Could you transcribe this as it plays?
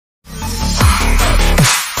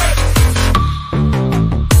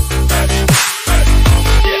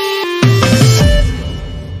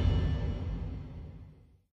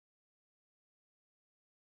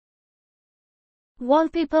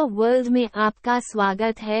Wallpaper world में आपका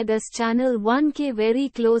स्वागत है। दिस चैनल 1 के very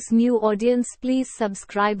close new audience, please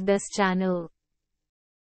subscribe this channel.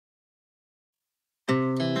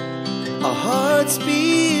 Our hearts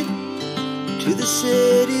beat to the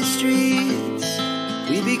city streets.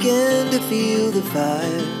 We began to feel the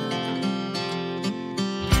fire.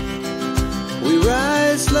 We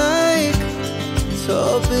rise like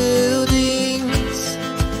tall buildings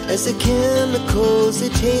as the chemicals, they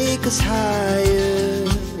take us higher.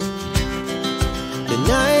 The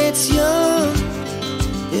night's young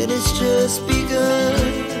and it's just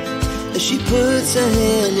begun as she puts her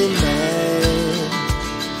hand in mine.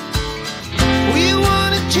 We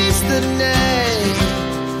wanna chase the night,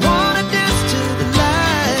 wanna dance to the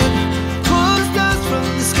light, pull the stars from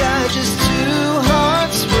the sky, just two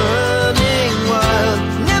hearts running wild.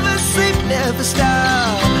 Never sleep, never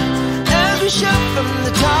stop, as we shout from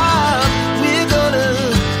the top.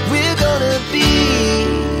 We're gonna be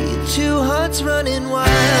two hearts running wild.